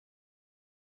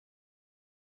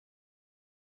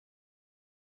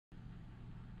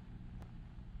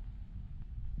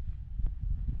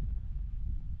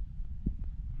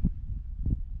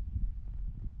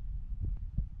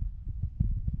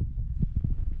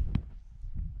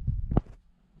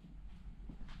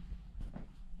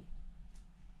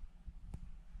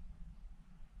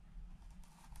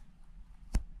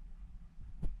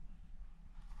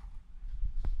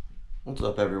What's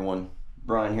up, everyone?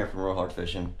 Brian here from Real Hard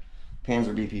Fishing.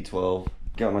 Panzer BP-12.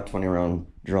 Got my 20 round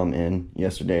drum in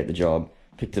yesterday at the job.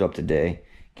 Picked it up today.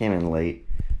 Came in late.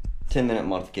 10-minute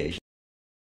modification.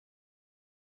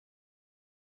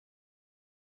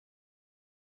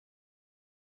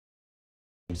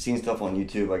 I've seen stuff on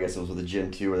YouTube. I guess it was with the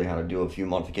Gen 2 where they had to do a few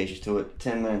modifications to it.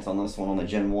 10 minutes on this one on the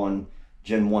Gen 1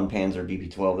 Panzer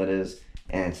BP-12, that is.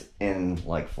 And it's in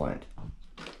like flint.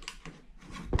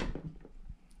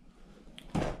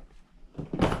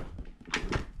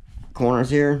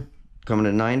 Corners here coming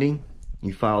to 90.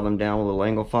 You file them down with a little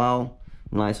angle file,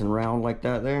 nice and round like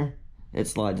that there. It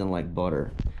slides in like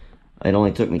butter. It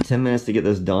only took me 10 minutes to get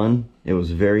this done. It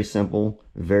was very simple,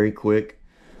 very quick.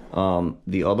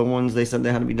 The other ones they said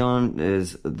they had to be done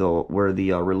is where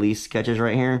the release catches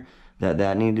right here.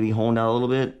 That needed to be honed out a little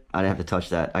bit. I didn't have to touch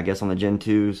that. I guess on the Gen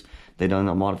 2s they done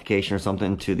a modification or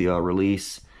something to the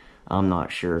release. I'm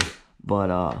not sure,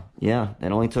 but yeah,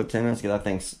 it only took 10 minutes to get that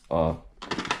thing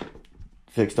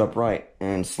fixed up right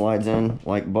and slides in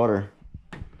like butter.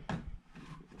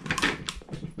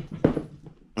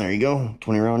 There you go,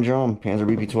 20 round drum, Panzer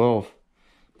BP-12,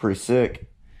 pretty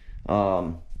sick.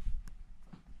 I'm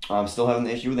still having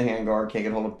the issue with the handguard. Can't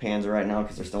get hold of Panzer right now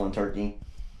because they're still in Turkey.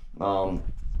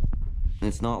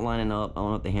 It's not lining up. I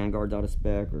don't know if the handguard's out of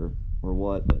spec or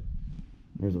what, but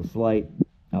there's a slight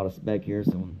out of spec here.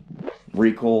 So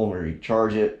recoil, where you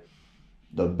charge it,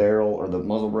 the barrel or the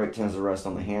muzzle brake tends to rest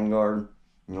on the handguard.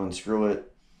 You unscrew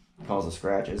it, causes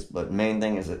scratches. But the main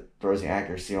thing is it throws the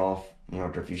accuracy off,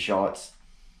 after a few shots.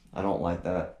 I don't like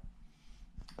that.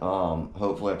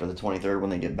 Hopefully after the 23rd, when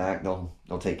they get back, they'll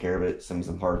take care of it, send me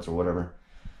some parts or whatever.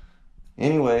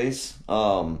 Anyways,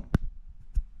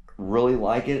 really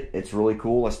like it. It's really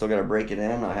cool. I still got to break it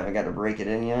in. I haven't got to break it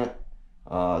in yet.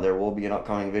 There will be an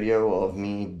upcoming video of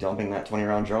me dumping that 20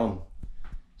 round drum.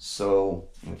 So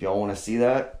if y'all want to see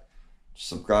that,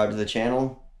 subscribe to the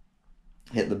channel.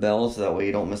 Hit the bell so that way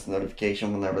you don't miss the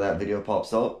notification whenever that video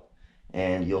pops up,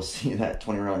 and you'll see that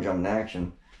 20 round drum in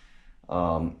action.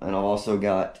 And I've also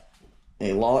got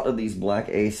a lot of these Black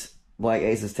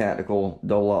Aces Tactical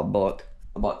double aught buck,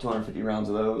 about 250 rounds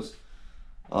of those.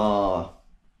 I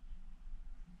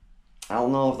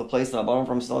don't know if the place that I bought them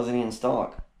from still has any in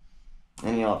stock.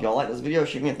 Anyhow, if y'all like this video,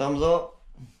 shoot me a thumbs up.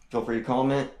 Feel free to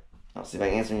comment. I'll see if I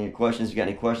can answer any questions. If you got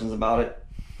any questions about it.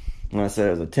 Like I said,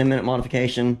 it was a 10-minute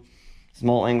modification.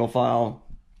 Small angle file.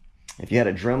 If you had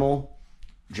a Dremel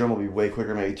would be way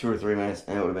quicker, maybe 2 or 3 minutes,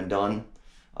 and it would have been done.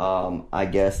 I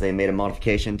guess they made a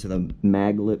modification to the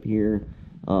mag lip here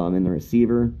in the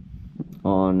receiver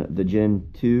on the Gen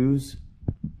 2s,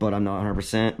 but I'm not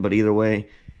 100%. But either way,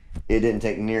 it didn't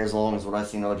take near as long as what I've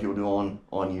seen other people do on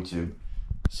YouTube.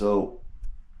 So,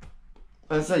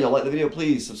 as I said, y'all like the video,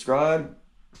 please subscribe,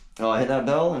 hit that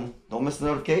bell, and don't miss the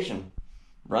notification.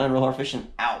 Brian, Real Hard Fishing,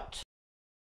 out.